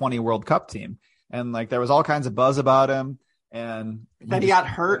 under 20 World Cup team. And like there was all kinds of buzz about him, and then he got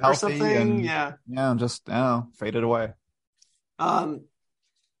hurt or something. And just faded away.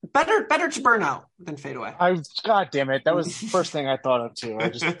 Better to burn out than fade away. God damn it! That was the first thing I thought of too. I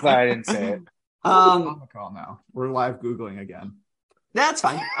just glad I didn't say it. Call now. We're live Googling again. That's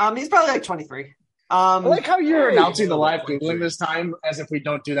fine. He's probably like 23. I like how you're announcing the live Googling this time, as if we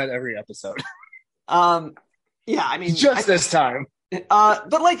don't do that every episode. Yeah, I mean, this time.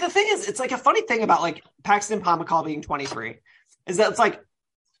 But like the thing is, it's like a funny thing about like Paxton Pomykal being 23 is that it's like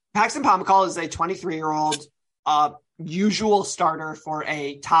Paxton Pomykal is a 23-year-old usual starter for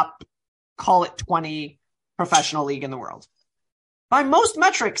a top, call it 20 professional league in the world. By most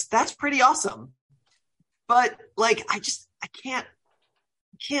metrics, that's pretty awesome. But like, I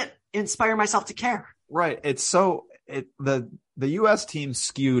can't inspire myself to care. Right. It's so the U.S. team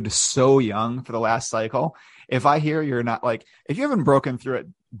skewed so young for the last cycle. If I hear you're not like, if you haven't broken through at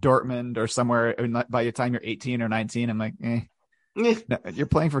Dortmund or somewhere by the time you're 18 or 19, I'm like, No, you're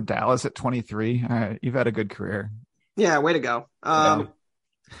playing for Dallas at 23. All right, you've had a good career. Yeah, way to go.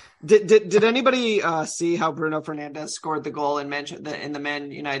 Did anybody see how Bruno Fernandes scored the goal in the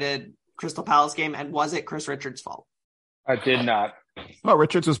Man United Crystal Palace game? And was it Chris Richards' fault? I did not. Oh,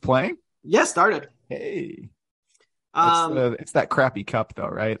 Richards was playing? Yeah, started. Hey. It's that crappy cup though,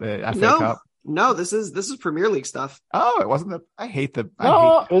 right? The FA Cup. No, this is Premier League stuff. Oh, it wasn't the. I hate the.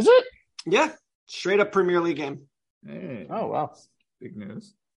 Is it? Yeah, straight up Premier League game. Hey, Oh wow, big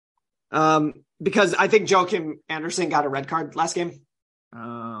news. Because I think Joachim Andersen got a red card last game.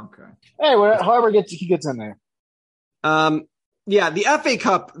 Oh, okay. Hey, however he gets in there. Yeah, the FA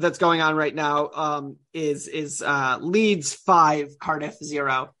Cup that's going on right now is Leeds 5, Cardiff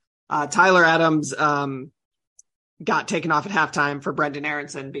 0. Tyler Adams got taken off at halftime for Brendan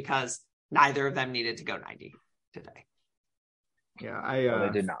Aronson because neither of them needed to go 90 today. Yeah,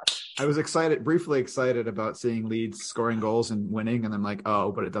 they did not. I was briefly excited about seeing Leeds scoring goals and winning, and then like,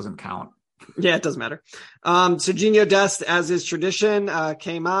 oh, but it doesn't count. Yeah, it doesn't matter. Serginho Dest, as is tradition,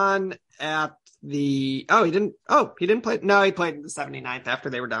 came on at he didn't play. No, he played in the 79th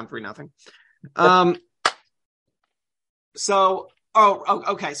after they were down 3-0.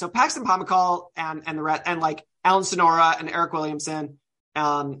 Okay. So Paxton Pomykal and the rest, and like Alan Sonora and Eric Williamson.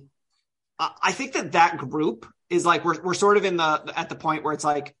 I think that group is like, we're sort of at the point where it's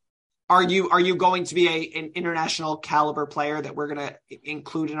like, are you going to be an international caliber player that we're going to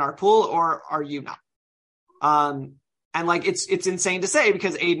include in our pool, or are you not? And like, it's insane to say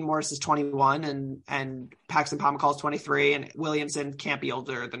because Aiden Morris is 21 and Paxton Pomykal is 23 and Williamson can't be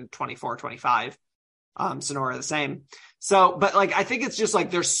older than 24, 25. Sonora the same. So, but like, I think it's just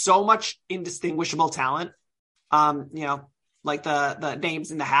like, there's so much indistinguishable talent. Like the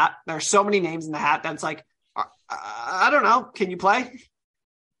names in the hat, there's so many names in the hat that's like, I don't know. Can you play?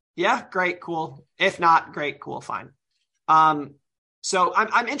 Yeah, great, cool. If not, great, cool, fine. So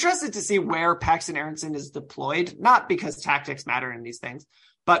I'm interested to see where Paxton Aronson is deployed, not because tactics matter in these things,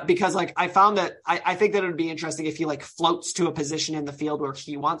 but because like I found that I think that it would be interesting if he like floats to a position in the field where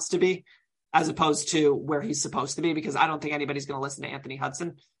he wants to be, as opposed to where he's supposed to be, because I don't think anybody's going to listen to Anthony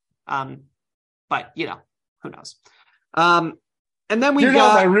Hudson. But who knows? And then You're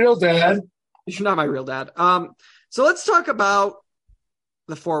not my real dad. You're not my real dad. So let's talk about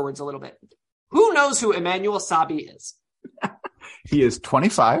the forwards a little bit. Who knows who Emmanuel Sabi is? He is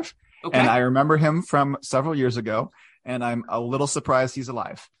 25, okay. And I remember him from several years ago, and I'm a little surprised he's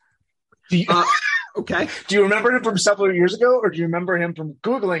alive. Okay. Do you remember him from several years ago, or do you remember him from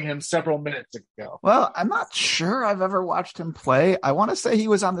Googling him several minutes ago? Well, I'm not sure I've ever watched him play. I want to say he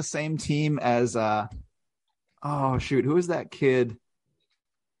was on the same team as, who is that kid?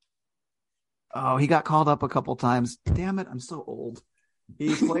 Oh, he got called up a couple times. Damn it, I'm so old.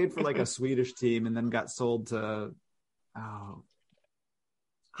 He played for like a Swedish team and then got sold to,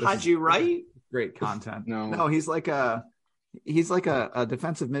 Haji Wright? Great content. No, he's like a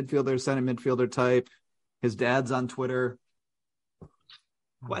defensive midfielder, center midfielder type. His dad's on Twitter.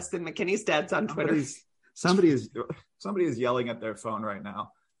 Weston McKinney's dad's on Twitter. Somebody is yelling at their phone right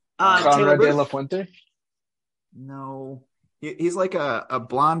now. Conrad De La Fuente? No, he's like a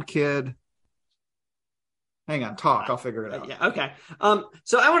blonde kid. Hang on, talk. I'll figure it out. Yeah, okay.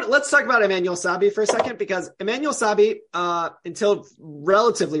 So let's talk about Emmanuel Sabi for a second, because Emmanuel Sabi, until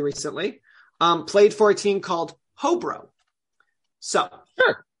relatively recently, played for a team called Hobro. So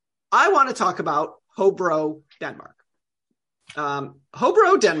sure. I want to talk about Hobro, Denmark.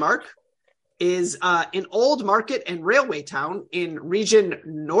 Hobro, Denmark is an old market and railway town in region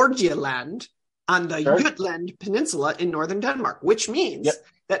Nordjylland on the Jutland Peninsula in northern Denmark, which means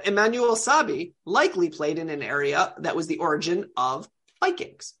that Emmanuel Sabi likely played in an area that was the origin of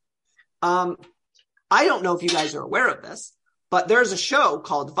Vikings. I don't know if you guys are aware of this, but there's a show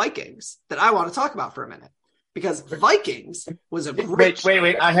called Vikings that I want to talk about for a minute, because Vikings was a great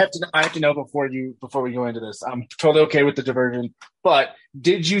wait. I have to know before we go into this. I'm totally okay with the diversion, but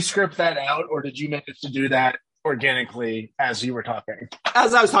did you script that out, or did you manage to do that organically as you were talking?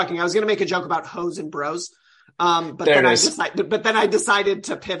 As I was talking, I was going to make a joke about hoes and bros. But then I decided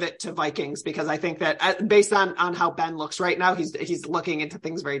to pivot to Vikings, because I think that based on how Ben looks right now, he's looking into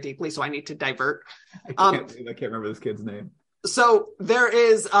things very deeply. So I need to divert. I can't remember this kid's name. So there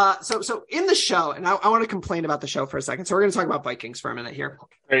is, so in the show, and I want to complain about the show for a second. So we're going to talk about Vikings for a minute here.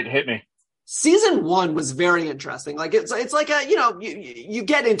 Great. Hit me. Season 1 was very interesting. Like it's like you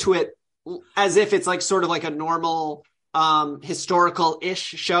get into it as if it's like sort of like a normal, historical-ish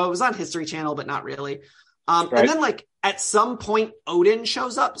show. It was on History Channel, but not really. And then like at some point Odin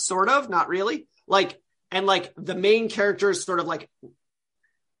shows up, sort of, not really, and the main character is sort of like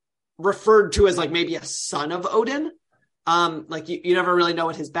referred to as like maybe a son of Odin. You never really know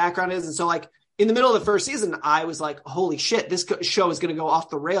what his background is. And so like in the middle of the first season, I was like, holy shit, this show is going to go off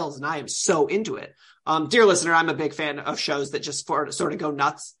the rails. And I am so into it. Dear listener, I'm a big fan of shows that just sort of go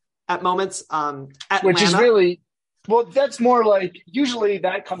nuts at moments. Which is really, well, that's more like, usually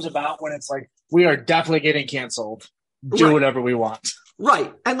that comes about when it's like, we are definitely getting canceled. do whatever we want.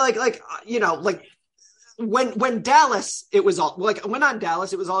 Right. And like when Dallas, it was all like when on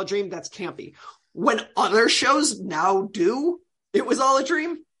Dallas, it was all a dream. That's campy. When other shows now do, it was all a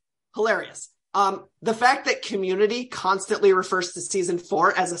dream. Hilarious. The fact that Community constantly refers to season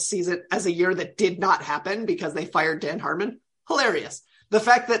 4 as a year that did not happen because they fired Dan Harmon. Hilarious. The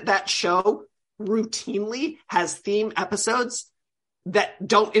fact that show routinely has theme episodes that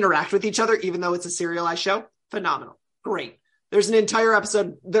don't interact with each other, even though it's a serialized show. Phenomenal. Great. There's an entire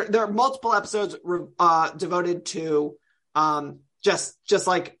episode. There are multiple episodes devoted to just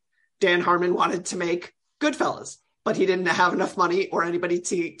like Dan Harmon wanted to make Goodfellas, but he didn't have enough money or anybody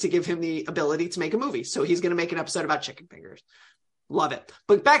to give him the ability to make a movie. So he's going to make an episode about chicken fingers. Love it.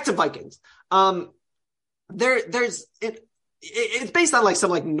 But back to Vikings. It's based on like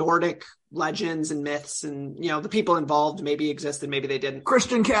some like Nordic legends and myths, and the people involved maybe existed, maybe they didn't.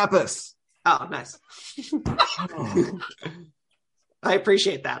 Christian Kappas. Oh, nice. I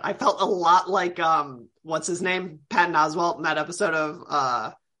appreciate that. I felt a lot like what's his name? Patton Oswalt in that episode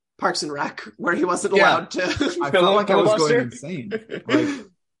of Parks and Rec where he wasn't allowed to. I felt like I was going insane.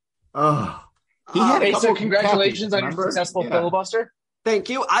 Like, he had so congratulations on your successful filibuster. Thank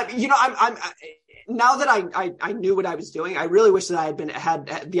you. I'm now that I knew what I was doing, I really wish that I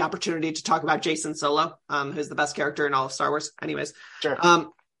had the opportunity to talk about Jason Solo, who's the best character in all of Star Wars. Anyways, sure.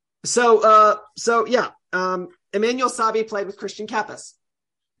 So yeah. Emmanuel Sabi played with Christian Kappas.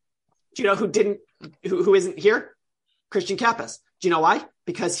 Do you know who isn't here? Christian Kappas. Do you know why?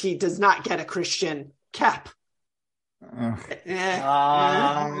 Because he does not get a Christian cap. But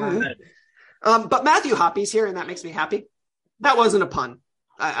Matthew Hoppy's here, and that makes me happy. That wasn't a pun.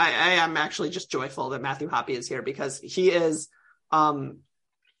 I am actually just joyful that Matthew Hoppy is here because he is, I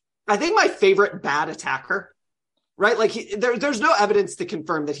think, my favorite bad attacker. Right? Like there's no evidence to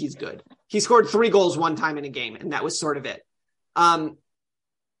confirm that he's good. He scored 3 goals one time in a game, and that was sort of it. But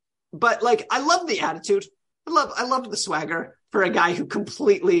like, I love the attitude. I love the swagger for a guy who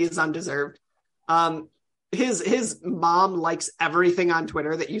completely is undeserved. His mom likes everything on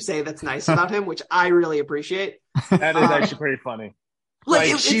Twitter that you say that's nice about him, which I really appreciate. That is actually pretty funny.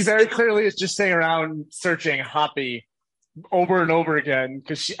 Like she very clearly is just sitting around searching Hoppy over and over again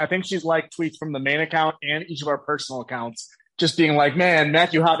because I think she's liked tweets from the main account and each of our personal accounts, just being like, "Man,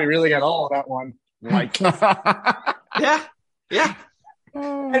 Matthew Hoppy really got all of that one." Like, yeah.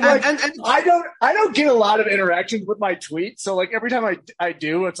 And I don't get a lot of interactions with my tweets, so like every time I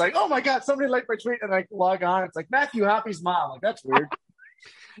do, it's like, "Oh my god, somebody liked my tweet," and I log on, it's like Matthew Hoppy's mom. Like, that's weird.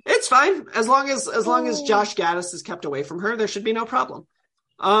 It's fine as long as Josh Gaddis is kept away from her. There should be no problem.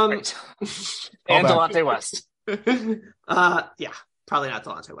 Right. And Delonte West. Yeah, probably not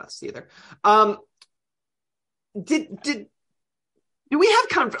Delonte West either. Do we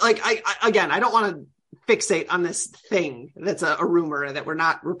have I don't want to fixate on this thing that's a rumor that we're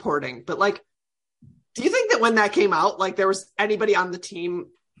not reporting, but like, do you think that when that came out, like there was anybody on the team,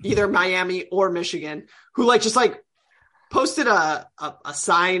 either Miami or Michigan, who like just like posted a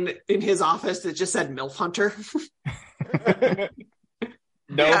sign in his office that just said MILF Hunter?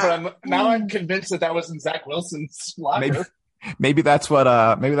 No, but I'm convinced that was in Zach Wilson's locker. Maybe that's what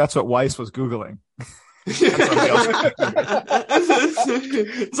Weiss was Googling. It's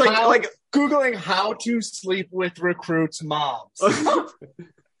like Googling how to sleep with recruits' moms. That's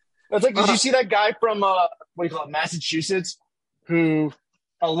like, did you see that guy from Massachusetts who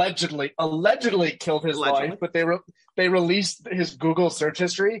allegedly killed his wife, but they released his Google search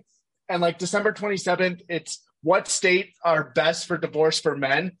history, and like December 27th, it's what state are best for divorce for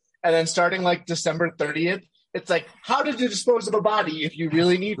men, and then starting like December 30th, it's like how to dispose of a body if you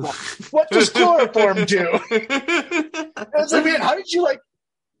really need one. What does chloroform do? It's like, man, how did you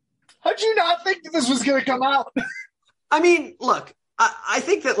not think that this was going to come out? I mean, look, I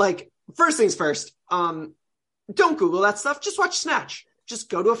think that like first things first, don't Google that stuff. Just watch Snatch. Just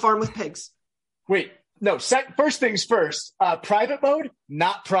go to a farm with pigs. Wait, no. First things first. Private mode,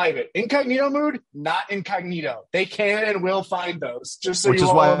 not private. Incognito mode, not incognito. They can and will find those. Just so which is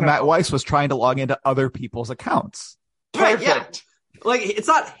why Matt Weiss was trying to log into other people's accounts. Perfect. Right, yeah. Like it's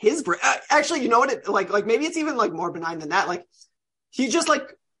not his. Actually, you know what? Like maybe it's even like more benign than that. Like he just like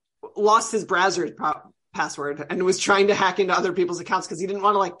lost his browser password and was trying to hack into other people's accounts because he didn't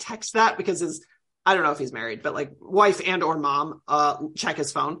want to like text that because his. I don't know if he's married, but like wife and or mom check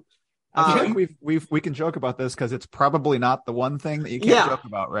his phone. I think we can joke about this because it's probably not the one thing that you can't joke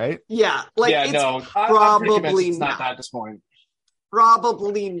about, right? Yeah, like it's probably it's not that at this point.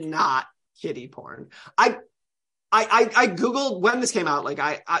 Probably not kiddie porn. I Googled when this came out. Like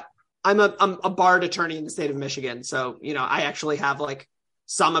I'm a barred attorney in the state of Michigan, so I actually have like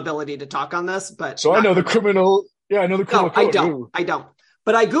some ability to talk on this. But so I know the criminal Yeah, I know the criminal code. I don't.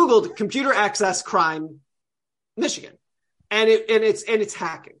 But I Googled computer access crime, Michigan, and it's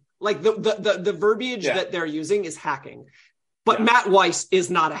hacking. Like the verbiage that they're using is hacking. But Matt Weiss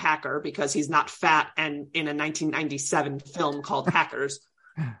is not a hacker because he's not fat and in a 1997 film called Hackers.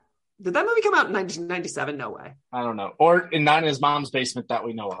 Did that movie come out in 1997? No way. I don't know. Or not in his mom's basement that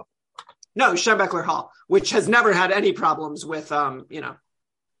we know of. No, Schembechler Hall, which has never had any problems with,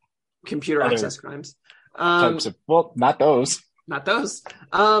 computer access crimes. Not those. Not those.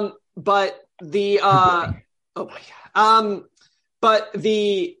 But the but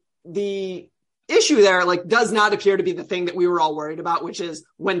the issue there does not appear to be the thing that we were all worried about, which is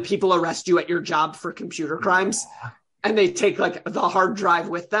when people arrest you at your job for computer crimes and they take the hard drive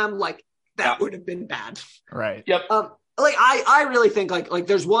with them, that would have been bad. Right. Yep. I really think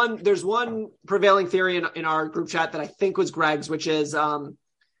there's one prevailing theory in our group chat that I think was Greg's, which is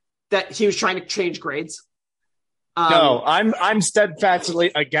that he was trying to change grades. No, I'm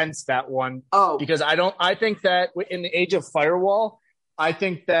steadfastly against that one. Oh, because I think that in the age of firewall, I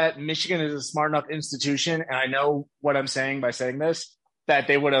think that Michigan is a smart enough institution, and I know what I'm saying by saying this, that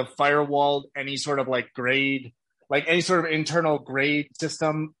they would have firewalled any sort of grade, any sort of internal grade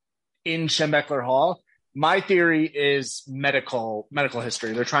system in Schembechler Hall. My theory is medical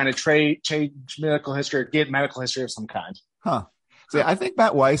history. They're trying to change medical history, get medical history of some kind. Huh. See, I think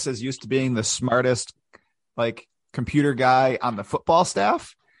Matt Weiss is used to being the smartest, computer guy on the football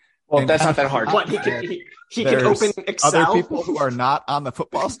staff. Well, that's not that hard. What, he can open Excel? Other people who are not on the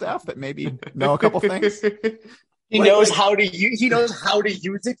football staff that maybe know a couple things. He knows how to use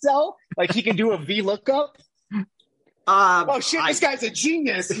Excel. He can do a VLOOKUP. This guy's a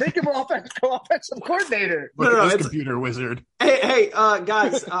genius. Make him offensive coordinator. Look at this computer wizard. Hey,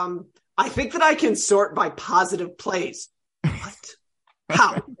 guys. I think that I can sort by positive plays. What?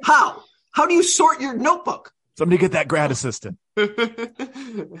 How do you sort your notebook? Somebody get that grad assistant. I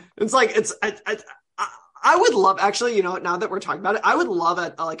would love, actually, now that we're talking about it, I would love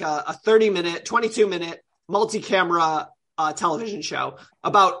a 30-minute, 22-minute multi-camera television show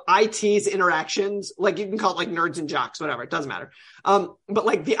about IT's interactions. You can call it Nerds and Jocks, whatever. It doesn't matter.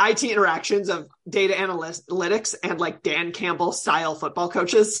 But the IT interactions of data analytics and Dan Campbell style football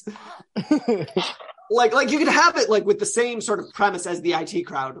coaches. You could have it with the same sort of premise as the IT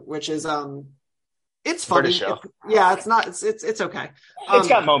Crowd, which is it's funny. It's not. It's okay. It's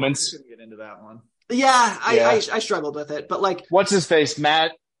got moments. Get into that one. Yeah, I struggled with it, but what's his face,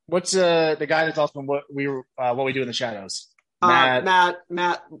 Matt? What's the guy that's also what we do in the shadows? Matt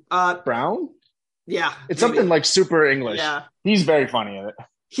Brown. Yeah, it's something super English. Yeah, he's very funny in it.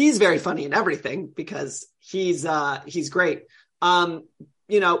 He's very funny in everything because he's great. But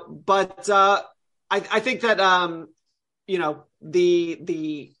I think that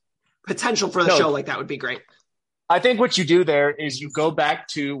the potential for the show like that would be great. I think what you do there is you go back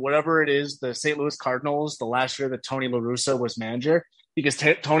to whatever it is, the St. Louis Cardinals, the last year that Tony La Russa was manager, because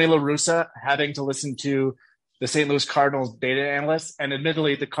Tony La Russa having to listen to the St. Louis Cardinals data analysts, and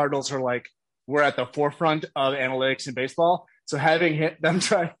admittedly the Cardinals are we're at the forefront of analytics in baseball. So having him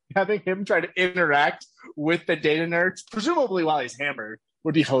try to interact with the data nerds, presumably while he's hammered,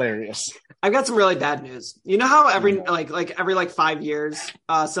 would be hilarious. I've got some really bad news. You know how every 5 years,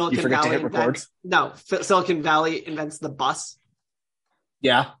 Silicon Valley invents the bus.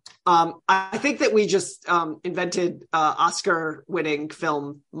 Yeah. I think that we just invented Oscar-winning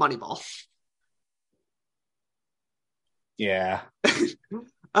film Moneyball. Yeah.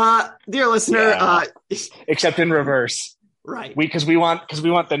 Dear listener, except in reverse. Right. Because we want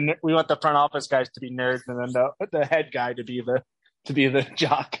the front office guys to be nerds, and then the head guy to be the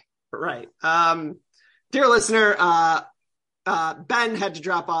jock. Right. Dear listener, Ben had to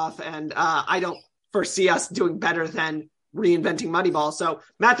drop off, and I don't foresee us doing better than reinventing Moneyball. So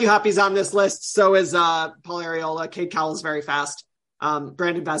Matthew Hoppy's on this list. So is Paul Arriola. Cade Cowell's very fast.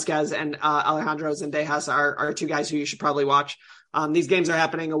 Brandon Vasquez and Alejandro Zendejas are two guys who you should probably watch. These games are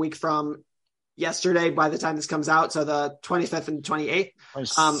happening a week from yesterday by the time this comes out. So the 25th and 28th.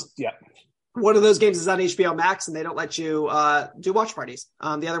 Yeah. One of those games is on HBO Max, and they don't let you do watch parties.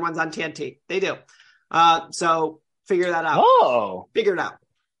 The other one's on TNT. They do. So figure that out. Oh. Figure it out.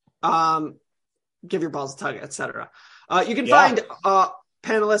 Give your balls a tug, etc. You can find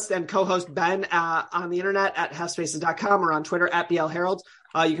panelist and co-host Ben on the internet at halfspaces.com or on Twitter at BL Herald.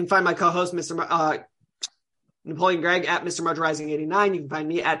 You can find my co-host, Mr. Napoleon Gregg, at Mr. Motorizing89. You can find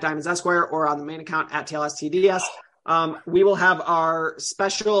me at Diamonds Esquire or on the main account at TLSTDS. We will have our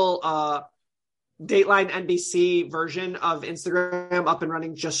special Dateline NBC version of Instagram up and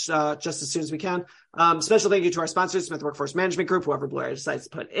running just as soon as we can. Special thank you to our sponsors, Smith Workforce Management Group, whoever Blue Wire decides to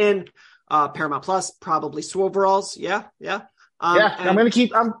put in, Paramount Plus, probably Swoveralls. Yeah. I'm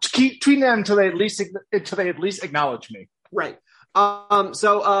keep tweeting them until they at least acknowledge me. Right.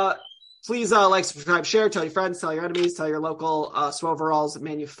 So please like, subscribe, share, tell your friends, tell your enemies, tell your local Swoveralls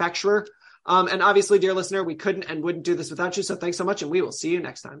manufacturer. And obviously, dear listener, we couldn't and wouldn't do this without you. So thanks so much, and we will see you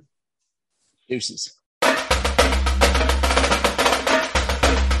next time. Deuces.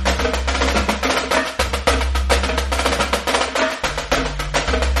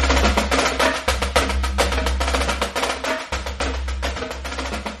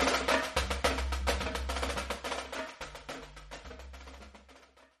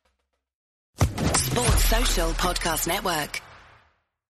 Sports Social Podcast Network.